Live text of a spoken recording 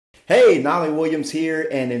Hey, Knolly Williams here,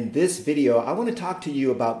 and in this video, I want to talk to you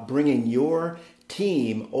about bringing your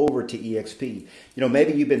team over to eXp.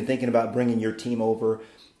 Maybe you've been thinking about bringing your team over,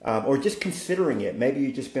 or just considering it. Maybe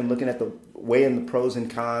you've just been looking at weighing the pros and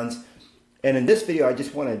cons. And in this video, I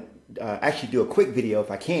just want to actually do a quick video, if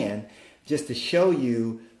I can, just to show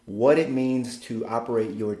you what it means to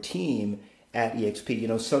operate your team at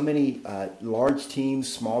eXp. So many large teams,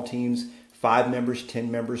 small teams, 5 members, 10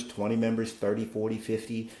 members, 20 members, 30, 40,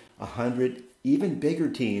 50, 100, even bigger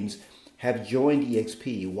teams have joined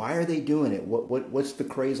eXp. Why are they doing it? What's the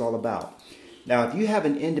craze all about? Now, if you have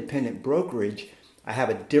an independent brokerage, I have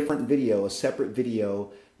a different video, a separate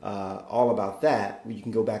video all about that. You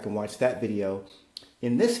can go back and watch that video.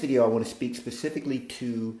 In this video, I want to speak specifically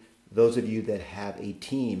to those of you that have a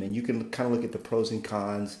team, and you can kind of look at the pros and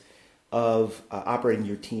cons of operating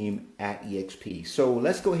your team at eXp. So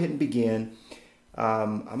let's go ahead and begin.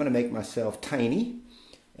 I'm going to make myself tiny,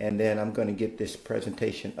 and then I'm going to get this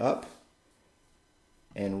presentation up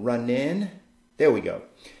and run in. There we go.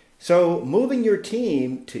 So moving your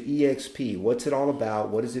team to eXp, what's it all about?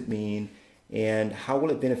 What does it mean? And how will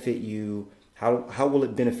it benefit you? How will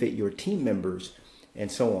it benefit your team members?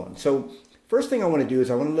 And so on. So first thing I want to do is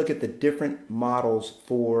I want to look at the different models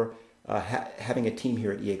for having a team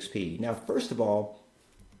here at eXp. Now, first of all,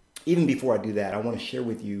 even before I do that, I want to share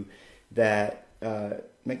with you that,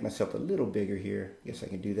 make myself a little bigger here. I guess I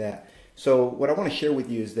can do that. So what I want to share with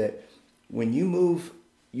you is that when you move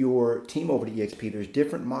your team over to eXp, there's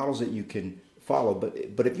different models that you can follow.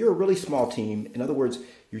 But if you're a really small team, in other words,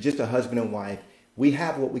 you're just a husband and wife, we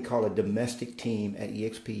have what we call a domestic team at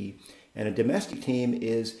eXp. And a domestic team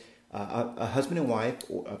is a husband and wife,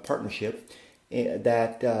 or a partnership,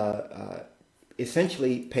 that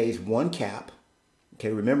essentially pays one cap.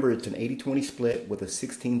 Okay, remember it's an 80-20 split with a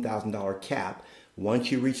 $16,000 cap.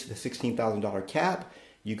 Once you reach the $16,000 cap,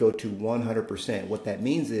 you go to 100%. What that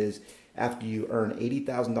means is after you earn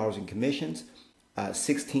 $80,000 in commissions,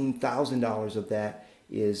 $16,000 of that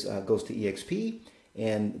goes to eXp,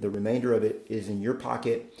 and the remainder of it is in your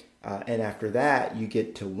pocket. And after that, you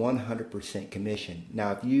get to 100% commission.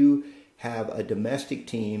 Now, if you have a domestic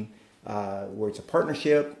team where it's a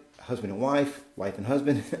partnership, husband and wife and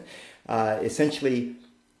husband, essentially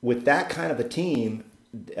with that kind of a team,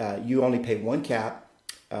 you only pay one cap,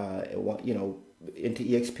 into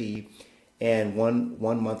eXp, and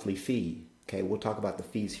one monthly fee. Okay, we'll talk about the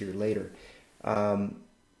fees here later. Let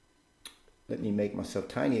me make myself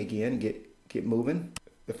tiny again, get moving.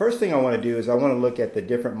 The first thing I want to do is I want to look at the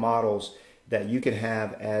different models that you can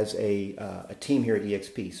have as a team here at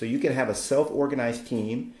eXp. So you can have a self-organized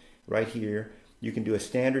team right here. You can do a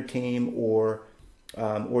standard team, or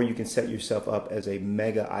you can set yourself up as a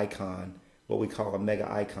mega icon, what we call a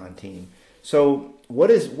mega icon team. So what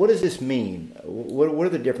does this mean? What are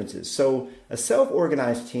the differences? So a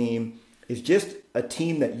self-organized team is just a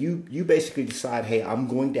team that you basically decide, hey, I'm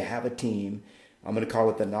going to have a team. I'm going to call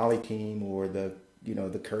it the Knolly team, or the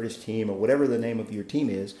Curtis team, or whatever the name of your team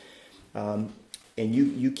is. And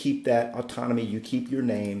you keep that autonomy, you keep your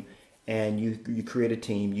name, and you create a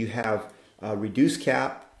team. You have a reduced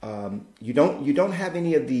cap. You don't have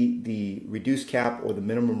any of the reduced cap or the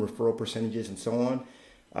minimum referral percentages and so on.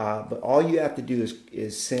 But all you have to do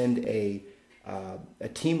is send a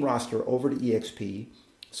team roster over to eXp,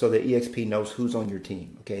 so that eXp knows who's on your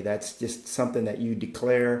team. Okay, that's just something that you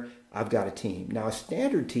declare, I've got a team. Now, a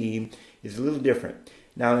standard team is a little different.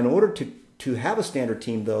 Now, in order to have a standard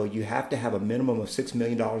team, though, you have to have a minimum of $6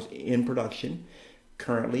 million in production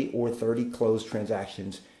currently, or 30 closed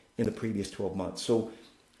transactions in the previous 12 months. So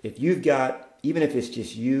if you've got, even if it's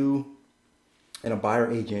just you and a buyer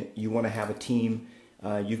agent, you want to have a team,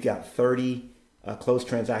 you've got 30 closed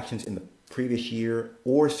transactions in the previous year,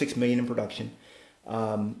 or 6 million in production,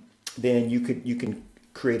 then you can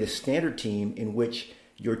create a standard team in which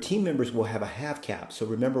your team members will have a half cap. So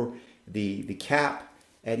remember, the cap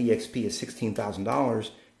at eXp is $16,000.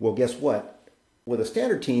 Well, guess what? With a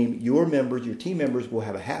standard team, your team members will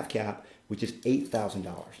have a half cap, which is $8,000.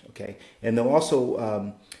 Okay, and they'll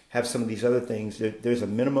also have some of these other things. There's a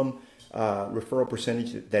minimum referral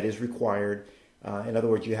percentage that is required. In other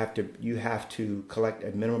words, you have to collect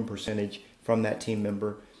a minimum percentage from that team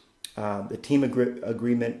member. The team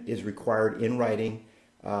agreement is required in writing,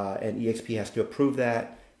 and eXp has to approve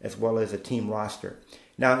that, as well as a team roster.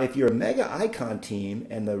 Now, if you're a mega icon team,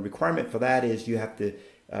 and the requirement for that is you have to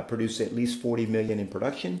produce at least 40 million in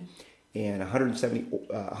production, and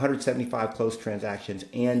 175 closed transactions,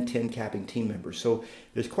 and 10 capping team members. So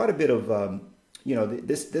there's quite a bit of,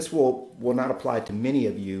 this will not apply to many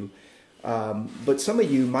of you, but some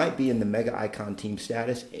of you might be in the mega icon team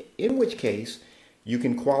status, in which case you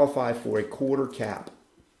can qualify for a quarter cap.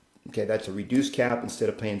 Okay, that's a reduced cap. Instead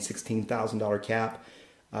of paying $16,000 cap,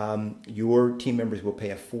 your team members will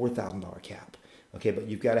pay a $4,000 cap. Okay, but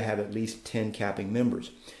you've got to have at least 10 capping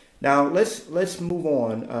members. Now let's move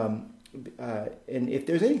on. And if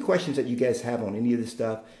there's any questions that you guys have on any of this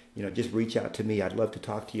stuff, just reach out to me. I'd love to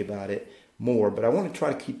talk to you about it more. But I want to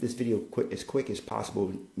try to keep this video quick as possible,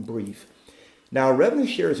 and brief. Now, revenue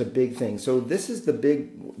share is a big thing. So this is the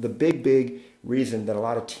big reason that a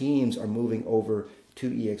lot of teams are moving over to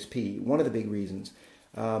eXp. One of the big reasons.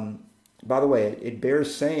 By the way, it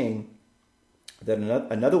bears saying that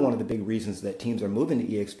another one of the big reasons that teams are moving to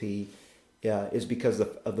eXp is because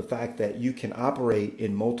of the fact that you can operate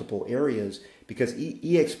in multiple areas, because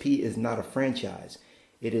eXp is not a franchise.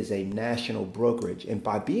 It is a national brokerage. And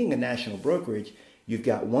by being a national brokerage, you've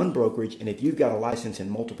got one brokerage. And if you've got a license in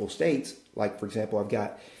multiple states, like, for example, I've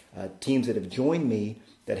got teams that have joined me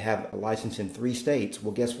that have a license in 3 states.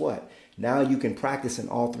 Well, guess what? Now you can practice in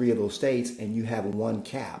all 3 of those states, and you have one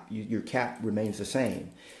cap. Your cap remains the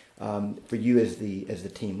same for you as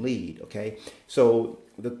the team lead. Okay, so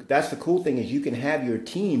that's the cool thing, is you can have your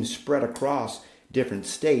team spread across different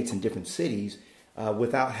states and different cities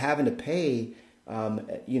without having to pay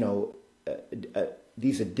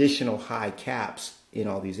these additional high caps in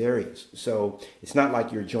all these areas. So it's not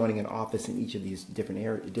like you're joining an office in each of these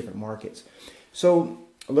different markets. So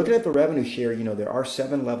looking at the revenue share, there are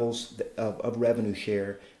 7 levels of revenue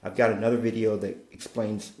share. I've got another video that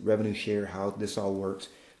explains revenue share, how this all works.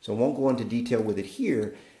 So I won't go into detail with it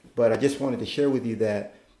here, but I just wanted to share with you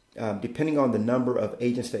that depending on the number of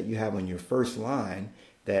agents that you have on your first line,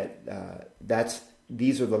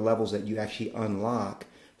 these are the levels that you actually unlock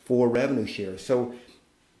for revenue share. So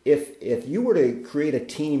if you were to create a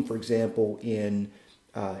team, for example, in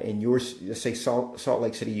your, let's say, Salt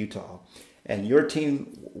Lake City, Utah, and your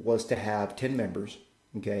team was to have 10 members,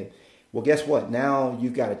 okay, well, guess what? Now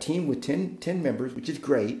you've got a team with 10 members, which is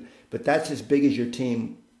great, but that's as big as your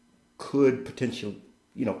team could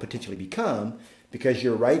potentially become, because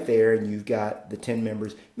you're right there and you've got the 10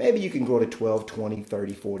 members. Maybe you can grow to 12, 20,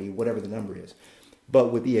 30, 40, whatever the number is.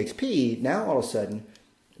 But with eXp, now all of a sudden,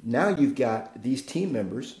 now you've got these team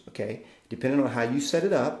members, okay, depending on how you set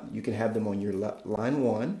it up, you can have them on your line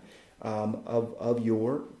 1 of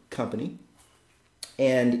your company.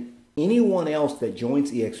 And anyone else that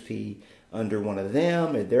joins eXp under one of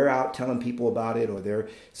them, or they're out telling people about it, or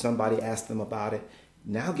somebody asked them about it,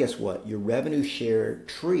 now guess what? Your revenue share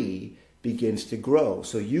tree begins to grow.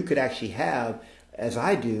 So you could actually have, as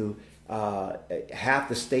I do, half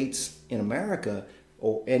the states in America,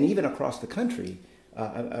 and even across the country,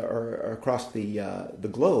 or across the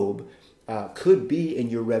globe, could be in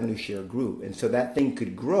your revenue share group. And so that thing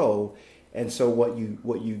could grow. And so what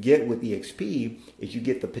you get with eXp is you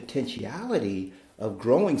get the potentiality of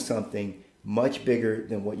growing something much bigger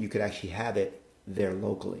than what you could actually have it there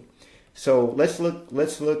locally. So let's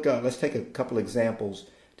take a couple examples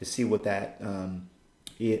to see what that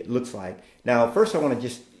it looks like. Now, first I want to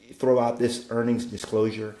just throw out this earnings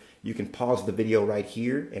disclosure. You can pause the video right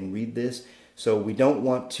here and read this. So we don't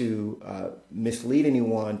want to mislead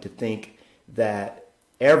anyone to think that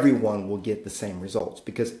everyone will get the same results,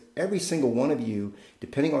 because every single one of you,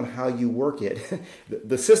 depending on how you work it,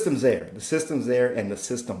 the system's there. The system's there and the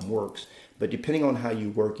system works. But depending on how you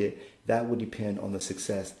work it, that will depend on the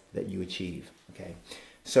success that you achieve. Okay,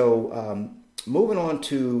 so moving on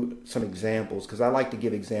to some examples, because I like to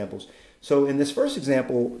give examples. So in this first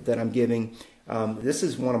example that I'm giving, this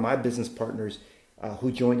is one of my business partners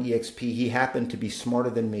who joined eXp. He happened to be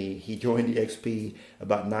smarter than me. He joined eXp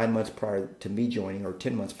about 9 months prior to me joining, or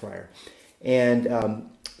 10 months prior. And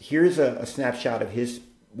here's a snapshot of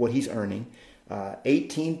what he's earning.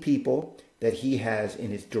 18 people that he has in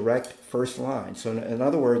his direct first line. So in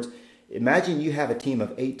other words, imagine you have a team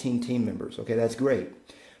of 18 team members. Okay, that's great.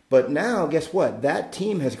 But now, guess what? That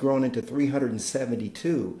team has grown into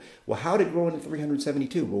 372. Well, how did it grow into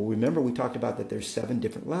 372? Well, remember we talked about that there's 7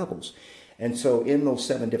 different levels. And so in those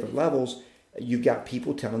 7 different levels, you've got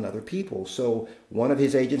people telling other people. So one of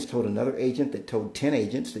his agents told another agent that told 10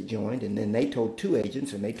 agents that joined, and then they told 2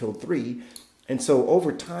 agents, and they told 3. And so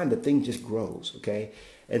over time, the thing just grows, okay?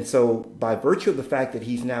 And so by virtue of the fact that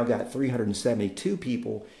he's now got 372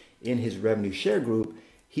 people in his revenue share group,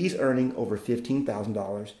 he's earning over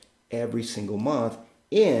 $15,000 every single month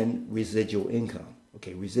in residual income.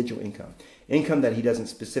 Okay, residual income. Income that he doesn't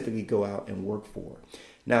specifically go out and work for.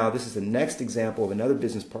 Now, this is the next example of another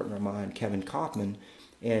business partner of mine, Kevin Kaufman.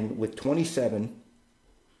 And with 27,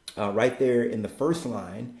 right there in the first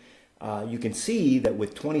line, you can see that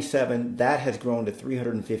with 27, that has grown to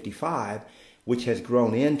 355. which has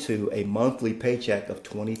grown into a monthly paycheck of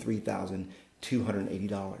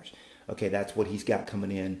 $23,280. Okay, that's what he's got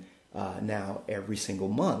coming in now every single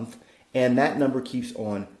month. And that number keeps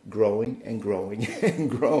on growing and growing and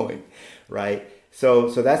growing, right? So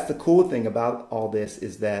that's the cool thing about all this,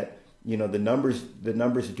 is that, you know, the numbers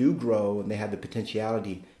do grow, and they have the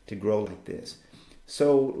potentiality to grow like this.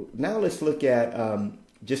 So now let's look at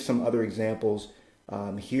just some other examples.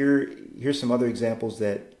 Here's some other examples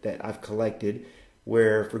that I've collected,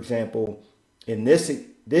 where, for example, in this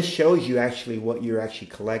shows you actually what you're actually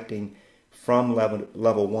collecting from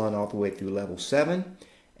level 1 all the way through level 7.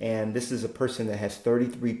 And this is a person that has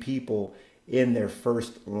 33 people in their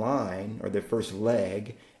first line, or their first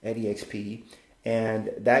leg at eXp. And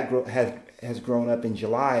that has grown up. In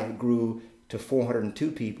July, it grew to 402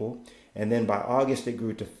 people. And then by August, it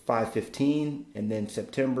grew to 515. And then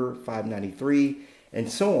September, 593, and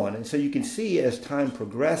so on. And so you can see, as time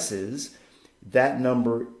progresses, that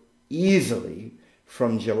number easily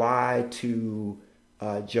from July to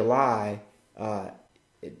July,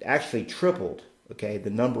 it actually tripled. Okay, the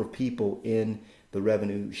number of people in the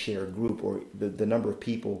revenue share group, or the number of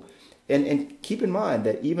people. And keep in mind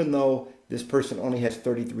that even though this person only has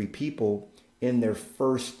 33 people in their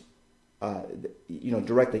first,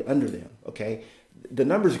 directly under them, okay, the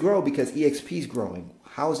numbers grow because eXp is growing.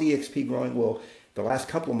 How is eXp growing? Well, the last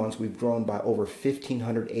couple of months, we've grown by over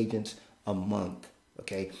 1,500 agents a month,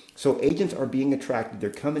 okay? So agents are being attracted. They're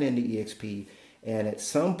coming into eXp, and at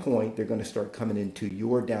some point, they're going to start coming into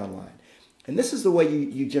your downline. And this is the way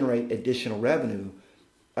you generate additional revenue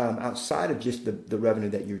outside of just the revenue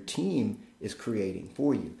that your team is creating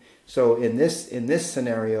for you. So in this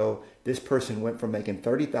scenario, this person went from making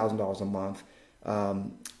 $30,000 a month,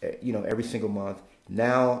 every single month.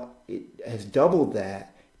 Now it has doubled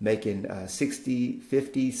that, making 60,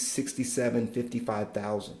 50, 67,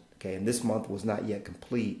 55,000. Okay, and this month was not yet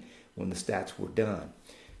complete when the stats were done.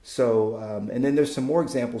 So, and then there's some more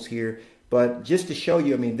examples here. But just to show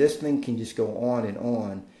you, I mean, this thing can just go on and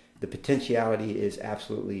on. The potentiality is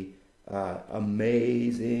absolutely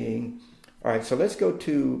amazing. All right, so let's go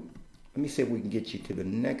to, let me see if we can get you to the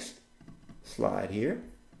next slide here.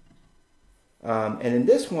 And in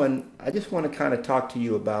this one, I just want to kind of talk to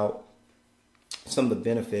you about some of the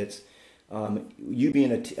benefits. You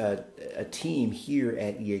being a team here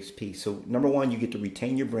at eXp. So number one, you get to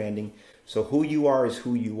retain your branding. So who you are is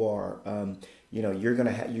who you are. You're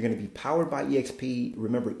gonna be powered by eXp.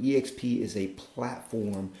 Remember, eXp is a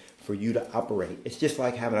platform for you to operate. It's just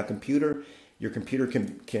like having a computer. Your computer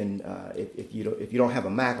can if you don't have a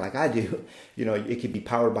Mac like I do, it could be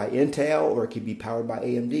powered by Intel, or it could be powered by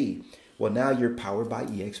AMD. Well, now you're powered by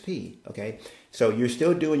eXp. Okay, so you're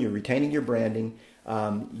retaining your branding.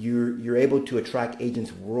 You're able to attract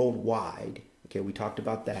agents worldwide. Okay, we talked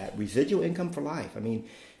about that. Residual income for life. I mean,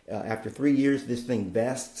 after 3 years, this thing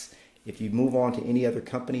vests. If you move on to any other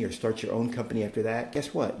company or start your own company after that,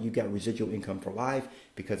 guess what? You've got residual income for life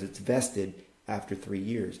because it's vested after 3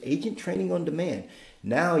 years. Agent training on demand.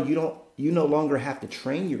 Now you no longer have to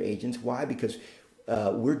train your agents. Why? Because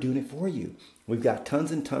we're doing it for you. We've got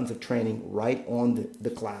tons and tons of training right on the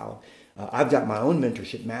cloud. I've got my own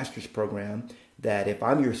mentorship master's program that if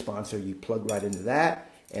I'm your sponsor, you plug right into that,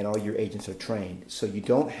 and all your agents are trained. So you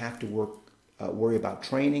don't have to worry about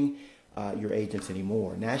training your agents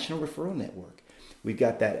anymore. National Referral Network. We've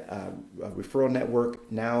got that referral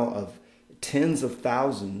network now of tens of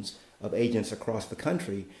thousands of agents across the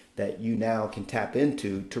country that you now can tap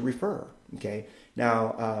into to refer. Okay.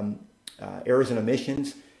 Now, errors and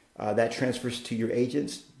omissions, that transfers to your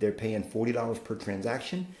agents. They're paying $40 per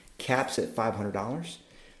transaction, caps at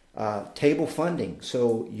 $500. Table funding.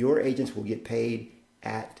 So your agents will get paid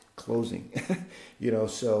at closing,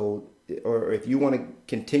 or if you want to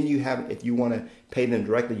if you want to pay them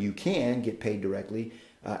directly, you can get paid directly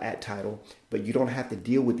at title, but you don't have to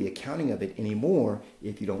deal with the accounting of it anymore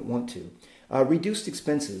if you don't want to. Reduced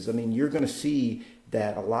expenses. I mean, you're going to see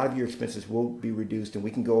that a lot of your expenses will be reduced, and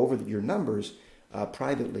we can go over your numbers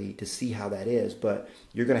privately to see how that is, but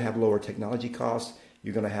you're going to have lower technology costs.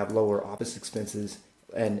 You're going to have lower office expenses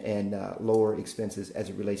and lower expenses as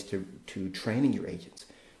it relates to training your agents.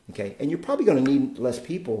 Okay, and you're probably going to need less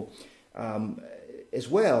people as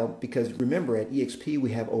well, because remember, at eXp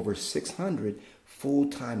we have over 600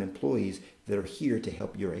 full-time employees that are here to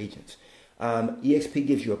help your agents. eXp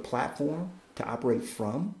gives you a platform to operate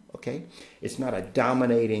from. Okay, it's not a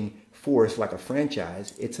dominating force like a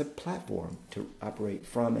franchise. It's a platform to operate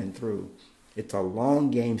from and through. It's a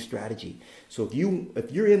long game strategy. So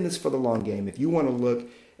if you're in this for the long game, if you want to look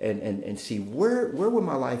and see where will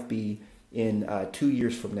my life be in 2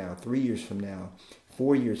 years from now, 3 years from now,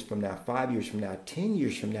 4 years from now, 5 years from now, 10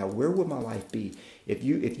 years from now, where will my life be? If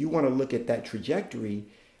you want to look at that trajectory,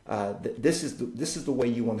 this is the way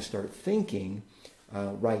you want to start thinking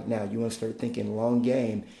right now. You want to start thinking long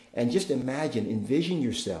game, and just envision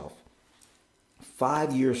yourself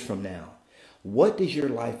 5 years from now. What does your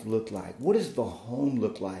life look like? What does the home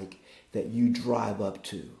look like that you drive up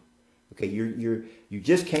to? Okay, you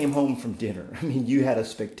just came home from dinner. I mean, you had a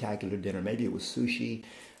spectacular dinner. Maybe it was sushi.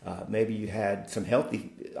 Maybe you had some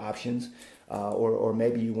healthy options, or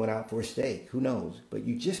maybe you went out for a steak. Who knows? But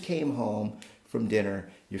you just came home from dinner.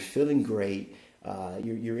 You're feeling great.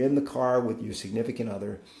 You're in the car with your significant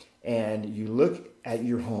other, and you look at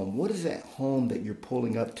your home. What does that home that you're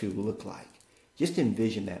pulling up to look like? Just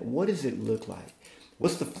envision that. What does it look like?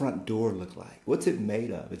 What's the front door look like? What's it made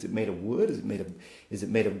of? Is it made of wood? Is it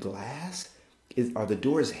made of glass? Are the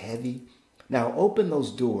doors heavy? Now open those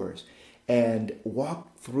doors and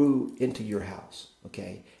walk through into your house.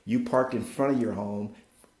 Okay, you parked in front of your home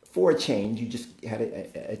for a change. You just had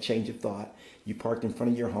a change of thought. You parked in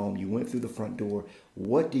front of your home. You went through the front door.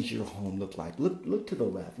 What does your home look like? Look to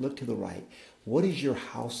the left. Look to the right. What does your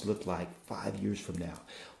house look like 5 years from now?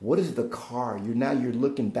 What is the car? You're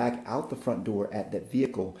looking back out the front door at that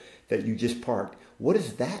vehicle that you just parked. What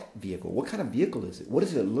is that vehicle? What kind of vehicle is it? What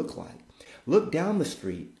does it look like? Look down the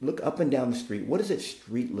street. Look up and down the street. What does that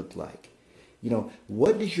street look like?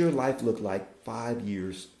 What does your life look like 5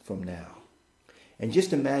 years from now? And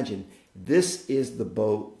just imagine, this is the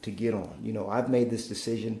boat to get on. I've made this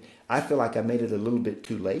decision. I feel like I made it a little bit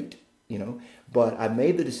too late, but I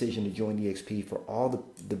made the decision to join eXp for all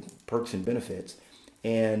the perks and benefits.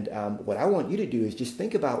 And what I want you to do is just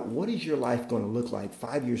think about, what is your life going to look like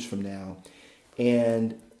 5 years from now?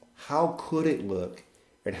 And how could it look,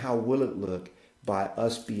 and how will it look by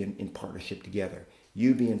us being in partnership together?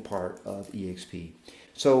 You being part of eXp.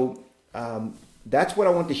 So that's what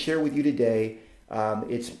I want to share with you today.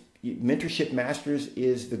 It's Mentorship Masters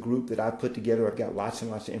is the group that I put together. I've got lots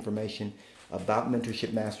and lots of information about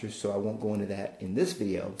Mentorship Masters, so I won't go into that in this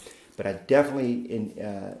video. But I definitely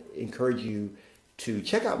encourage you to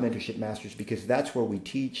check out Mentorship Masters, because that's where we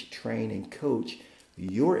teach, train, and coach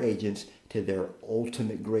your agents to their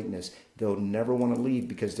ultimate greatness. They'll never want to leave,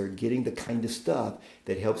 because they're getting the kind of stuff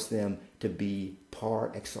that helps them to be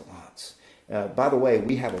par excellence. By the way,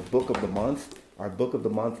 we have a book of the month. Our book of the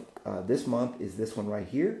month this month is this one right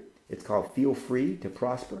here. It's called Feel Free to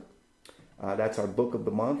Prosper. That's our book of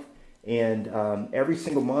the month. And every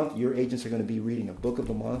single month, your agents are going to be reading a book of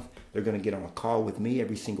the month. They're going to get on a call with me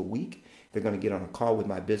every single week. They're going to get on a call with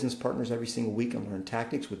my business partners every single week and learn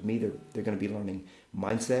tactics with me. They're going to be learning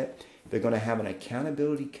mindset. They're going to have an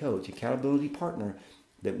accountability coach, accountability partner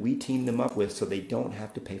that we team them up with, so they don't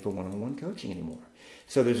have to pay for one-on-one coaching anymore.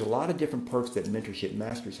 So there's a lot of different perks that Mentorship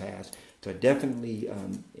Masters has. So I definitely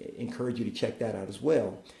encourage you to check that out as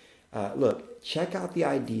well. Look, check out the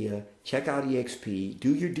idea, check out eXp,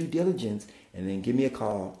 do your due diligence, and then give me a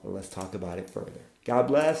call. Let's talk about it further. God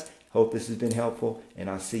bless. Hope this has been helpful, and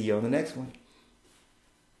I'll see you on the next one.